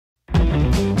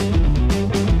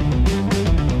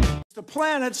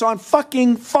planet's on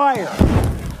fucking fire.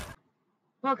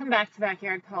 Welcome back to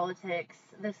Backyard Politics.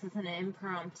 This is an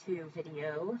impromptu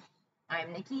video.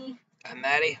 I'm Nikki. I'm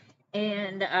Maddie.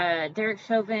 And Derek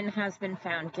Chauvin has been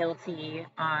found guilty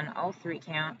on all 3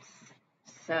 counts.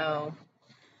 So,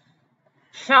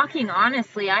 shocking,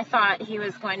 honestly. I thought he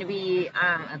was going to be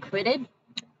acquitted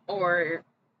or,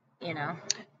 you know.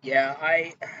 Yeah,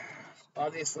 I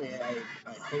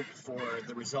hope for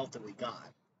the result that we got.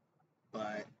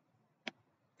 But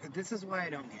this is why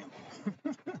I don't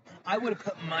gamble. I would have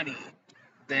put money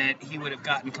that he would have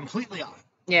gotten completely off.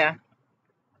 Yeah.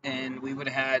 And we would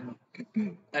have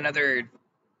had another,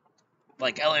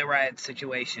 like, LA riot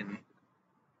situation.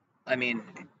 I mean,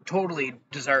 totally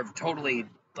deserved, totally,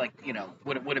 like, you know,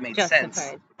 would have made sense.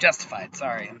 Justified,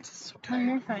 sorry. I'm just so tired.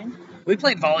 No, you're fine. We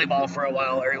played volleyball for a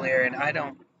while earlier, and I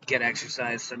don't get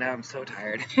exercise, so now I'm so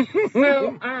tired.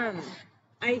 So,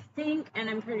 I think, and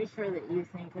I'm pretty sure that you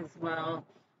think as well,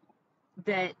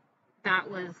 that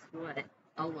was what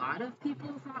a lot of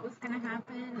people thought was going to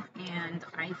happen, and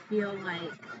I feel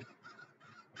like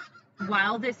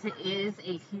while this is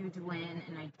a huge win,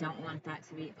 and I don't want that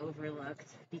to be overlooked,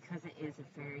 because it is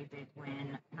a very big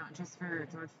win, not just for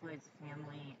George Floyd's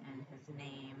family and his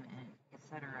name and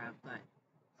etc., but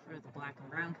for the Black and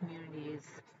brown communities.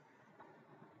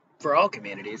 For all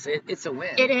communities, it's a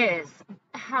win. It is.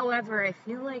 However, I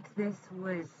feel like this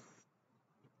was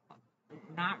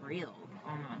not real,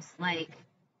 almost. Like,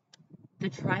 the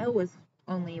trial was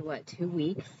only, 2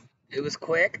 weeks? It was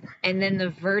quick. And then the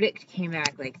verdict came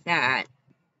back like that.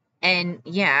 And,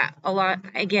 yeah,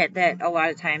 I get that a lot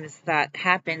of times that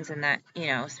happens, and that, you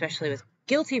know, especially with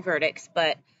guilty verdicts,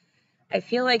 but I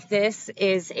feel like this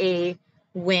is a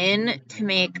win to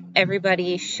make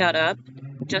everybody shut up,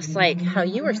 just like how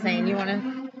you were saying you want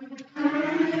to...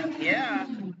 Yeah,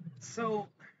 so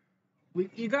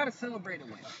you got to celebrate a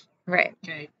win. Right.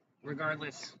 Okay,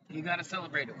 regardless, you got to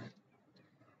celebrate a win.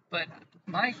 But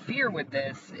my fear with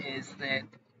this is that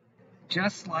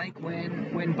just like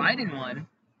when Biden won,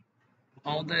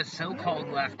 all the so-called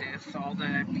leftists, all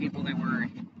the people that were,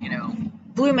 you know...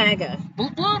 Blue MAGA.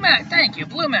 Blue MAGA, thank you,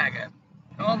 Blue MAGA.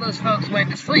 All those folks went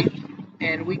to sleep.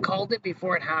 And we called it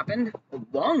before it happened, a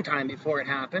long time before it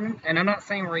happened. And I'm not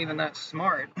saying we're even that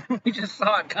smart. We just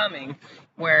saw it coming,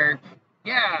 where,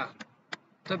 yeah,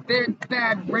 the big,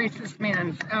 bad, racist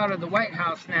man's out of the White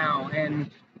House now,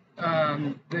 and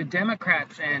the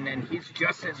Democrats in, and he's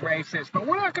just as racist. But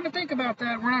we're not going to think about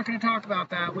that. We're not going to talk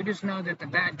about that. We just know that the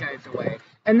bad guy's away.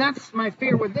 And that's my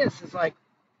fear with this, is like,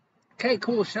 okay,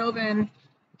 cool, Chauvin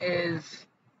is...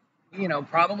 you know,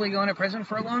 probably going to prison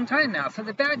for a long time now. So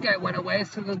the bad guy went away,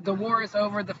 so the war is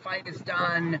over, the fight is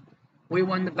done, we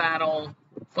won the battle,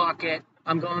 fuck it,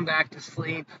 I'm going back to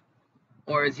sleep.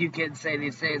 Or as you kids say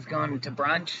these days, going to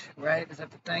brunch, right? Is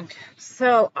that the thing?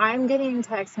 So I'm getting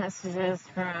text messages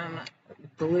from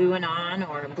Blue Anon,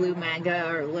 or Blue MAGA,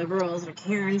 or liberals, or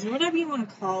Karens, or whatever you want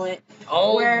to call it.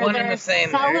 All one and the same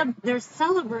there. They're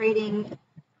celebrating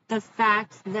the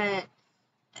fact that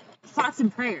thoughts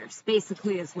and prayers,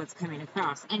 basically, is what's coming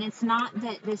across. And it's not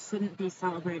that this shouldn't be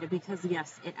celebrated, because,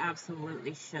 yes, it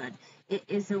absolutely should. It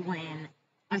is a win,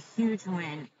 a huge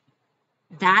win.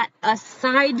 That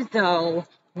aside, though,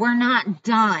 we're not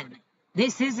done.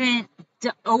 This isn't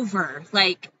over.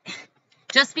 Like,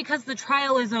 just because the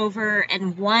trial is over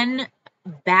and one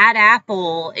bad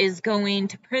apple is going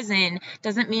to prison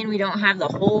doesn't mean we don't have the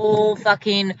whole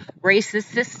fucking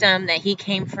racist system that he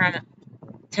came from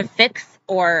to fix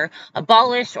or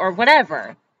abolish or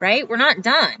whatever, right? We're not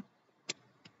done.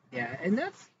 Yeah, and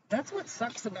that's what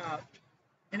sucks about,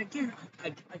 and again,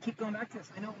 I keep going back to this.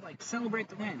 I know, like, celebrate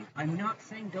the win. I'm not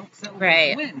saying don't celebrate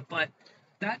the win, but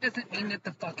that doesn't mean that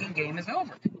the fucking game is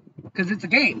over. Because it's a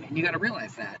game, and you gotta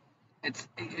realize that.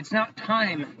 It's not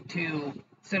time to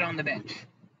sit on the bench.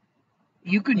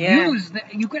 You could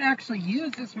you could actually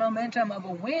use this momentum of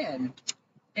a win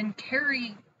and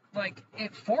carry, like,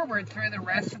 it forward through the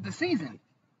rest of the season.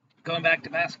 Going back to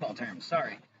basketball terms,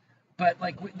 sorry. But,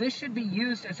 like, this should be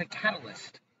used as a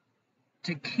catalyst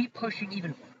to keep pushing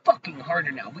even fucking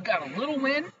harder now. We got a little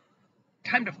win.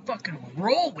 Time to fucking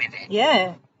roll with it.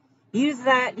 Yeah. Use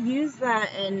that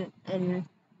and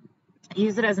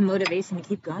use it as a motivation to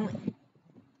keep going.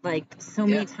 Like, so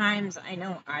many times, I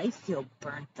know I feel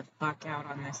burnt the fuck out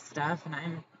on this stuff, and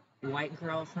I'm a white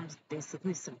girl from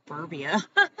basically suburbia.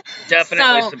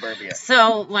 Definitely suburbia.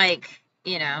 So, like,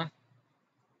 you know,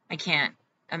 I can't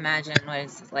imagine what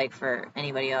it's like for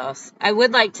anybody else. I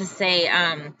would like to say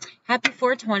happy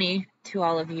 420 to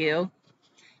all of you.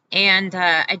 And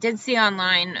I did see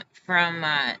online from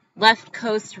Left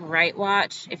Coast Right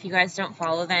Watch. If you guys don't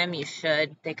follow them, you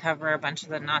should. They cover a bunch of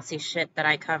the Nazi shit that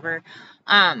I cover.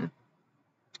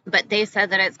 But they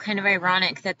said that it's kind of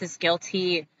ironic that this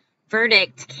guilty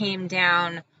verdict came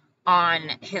down on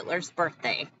Hitler's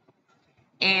birthday.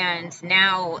 And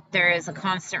now there is a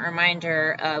constant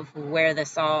reminder of where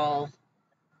this all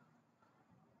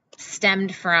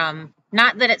stemmed from.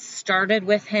 Not that it started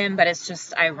with him, but it's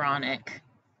just ironic,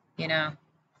 you know?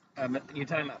 You're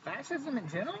talking about fascism in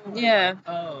general? Yeah.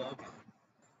 Oh, okay.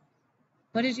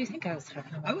 What did you think I was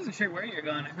talking about? I wasn't sure where you're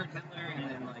going. I heard Hitler and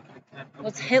then, like... Well,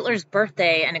 it's Hitler's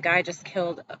birthday, and a guy just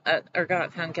killed, or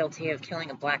got found guilty of killing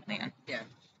a black man. Yeah.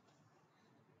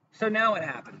 So now what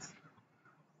happens?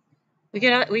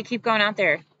 We keep going out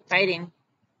there, fighting.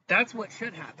 That's what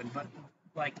should happen, but,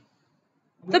 like...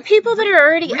 The people that are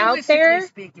already out there...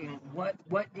 Realistically speaking,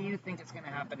 what do you think is going to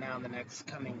happen now in the next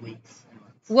coming weeks and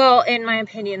months? Well, in my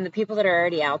opinion, the people that are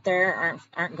already out there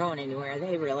aren't going anywhere.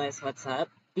 They realize what's up,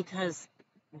 because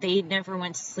they never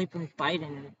went to sleep when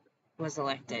Biden was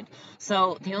elected.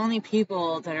 So the only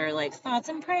people that are like, thoughts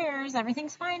and prayers,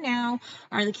 everything's fine now,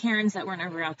 are the Karens that were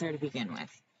never out there to begin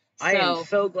with. I am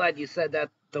so glad you said that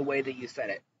the way that you said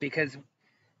it, because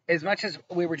as much as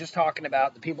we were just talking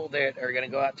about the people that are going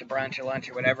to go out to brunch or lunch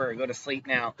or whatever or go to sleep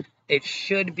now, it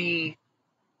should be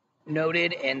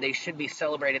noted and they should be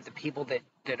celebrated, the people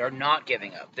that are not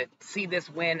giving up, that see this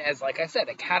win as, like I said,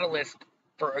 a catalyst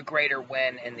for a greater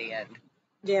win in the end.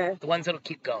 Yeah. The ones that'll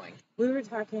keep going. We were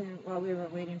talking while we were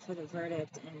waiting for the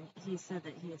verdict, and he said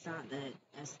that he thought that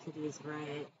STD's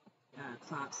riot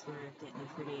cops were getting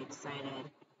pretty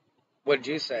excited. What did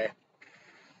you say?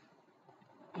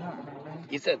 I don't remember.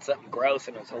 You said something gross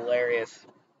and it was hilarious.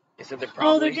 You said they're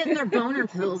probably... Oh, they're getting their boner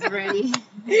pills ready.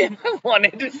 I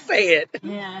wanted to say it.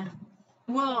 Yeah.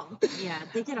 Well, yeah,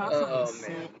 they get off on this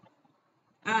shit.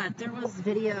 There was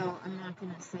video, I'm not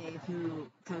going to say who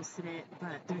posted it,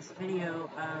 but there's video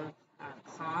of a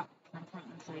cop from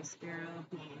Portland Police Bureau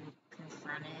being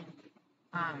confronted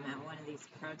at one of these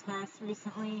protests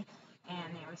recently,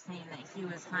 and they were saying that he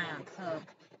was high on coke,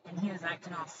 and he was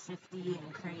acting all shifty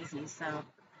and crazy, so,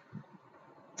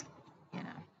 you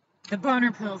know, the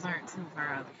boner pills aren't too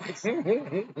far up.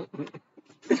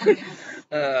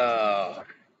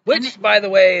 Which, by the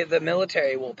way, the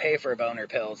military will pay for boner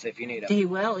pills if you need them. They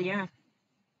will, yeah.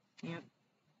 Yep.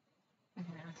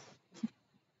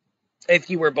 If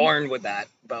you were born with that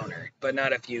boner, but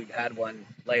not if you had one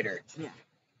later. Yeah.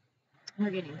 We're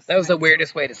getting That was the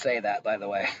weirdest way to say that, by the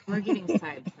way. We're getting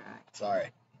sidetracked. Sorry.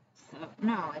 So,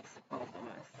 no, it's both of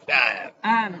us.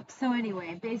 So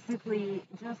anyway, basically,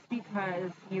 just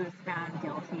because he was found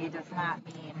guilty does not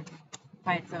mean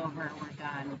fight's over, we're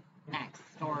done. Next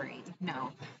story.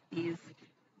 No, these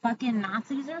fucking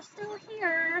Nazis are still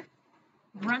here,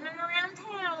 running around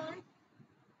town,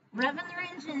 revving their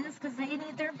engines because they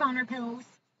need their boner pills.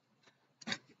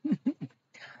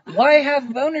 Why have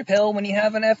a boner pill when you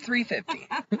have an F-350?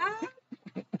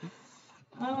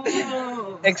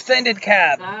 Oh. Extended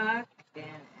cab. Suck an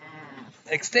ass.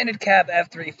 Extended cab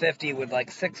F-350 with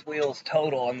like 6 wheels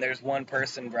total, and there's one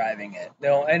person driving it.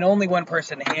 No, and only one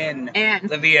person in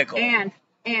the vehicle. And,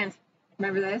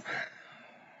 remember this?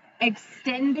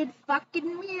 Extended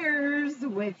fucking mirrors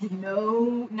with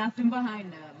nothing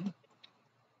behind them.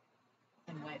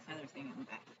 And white feather thing in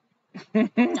the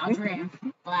back. Dodge Ram.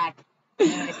 Black.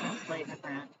 License plate in the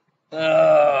front.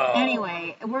 Oh.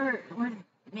 Anyway, we're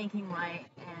making light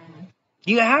and...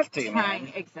 You have to, trying,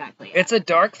 man. Exactly. It's a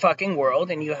dark fucking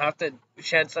world, and you have to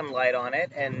shed some light on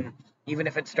it, and even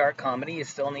if it's dark comedy, you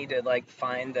still need to, like,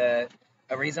 find a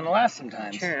reason to laugh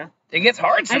sometimes. True. It gets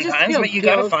hard sometimes, but you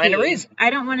gotta find a reason.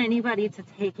 I don't want anybody to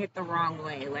take it the wrong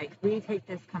way. Like, we take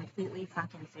this completely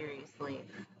fucking seriously.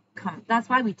 That's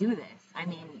why we do this. I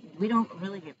mean, we don't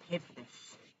really get paid for this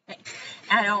shit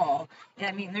at all.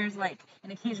 I mean, there's, like,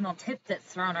 an occasional tip that's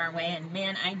thrown our way, and,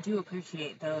 man, I do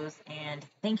appreciate those. And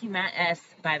thank you, Matt S.,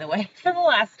 by the way, for the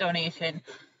last donation.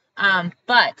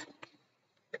 But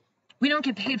we don't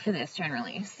get paid for this,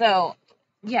 generally. So...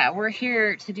 yeah, we're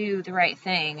here to do the right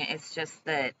thing. It's just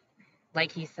that,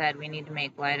 like he said, we need to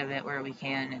make light of it where we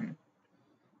can. And,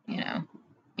 you know,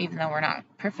 even though we're not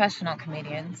professional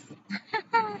comedians.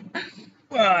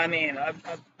 Well, I mean, I've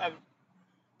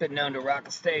been known to rock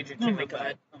a stage or two,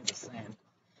 but I'm just saying.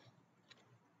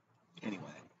 Anyway.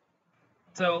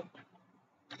 So,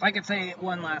 if I could say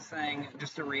one last thing,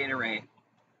 just to reiterate,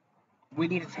 we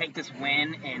need to take this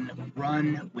win and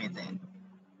run with it.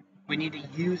 We need to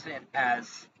use it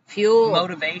as fuel,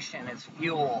 motivation, as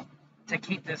fuel to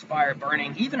keep this fire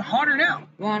burning even hotter now.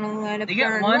 Wanna let it You get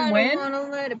burn. one win? Wanna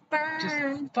let it burn.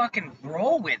 Just fucking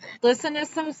roll with it. Listen to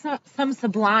some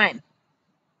Sublime.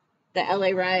 The LA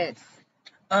riots.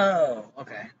 Oh,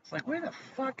 okay. It's like, where the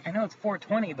fuck? I know it's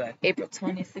 420, but... April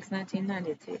 26,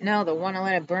 1992. No, the wanna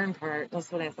let it burn part.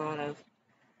 That's what I thought of.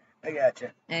 I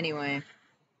gotcha. Anyway.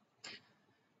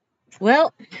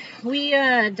 Well, we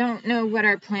don't know what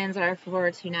our plans are for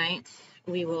tonight.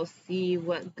 We will see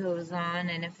what goes on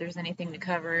and if there's anything to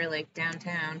cover, like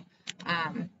downtown.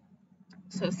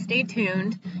 So stay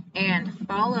tuned and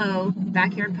follow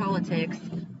Backyard Politics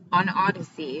on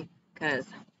Odysee, because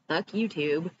fuck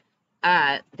YouTube.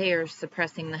 They are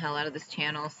suppressing the hell out of this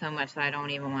channel so much that I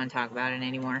don't even want to talk about it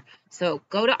anymore. So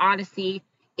go to Odysee.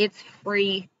 It's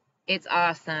free. It's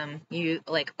awesome. You,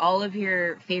 like, all of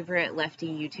your favorite lefty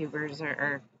YouTubers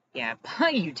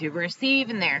YouTubers. See,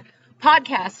 even there.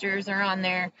 Podcasters are on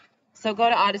there. So go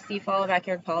to Odysee, follow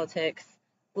Backyard Politics.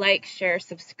 Like, share,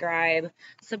 subscribe.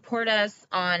 Support us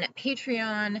on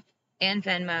Patreon and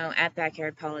Venmo at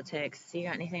Backyard Politics. You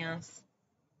got anything else?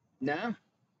 No.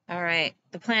 All right.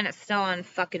 The planet's still on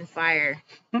fucking fire.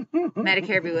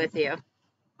 Medicare be with you.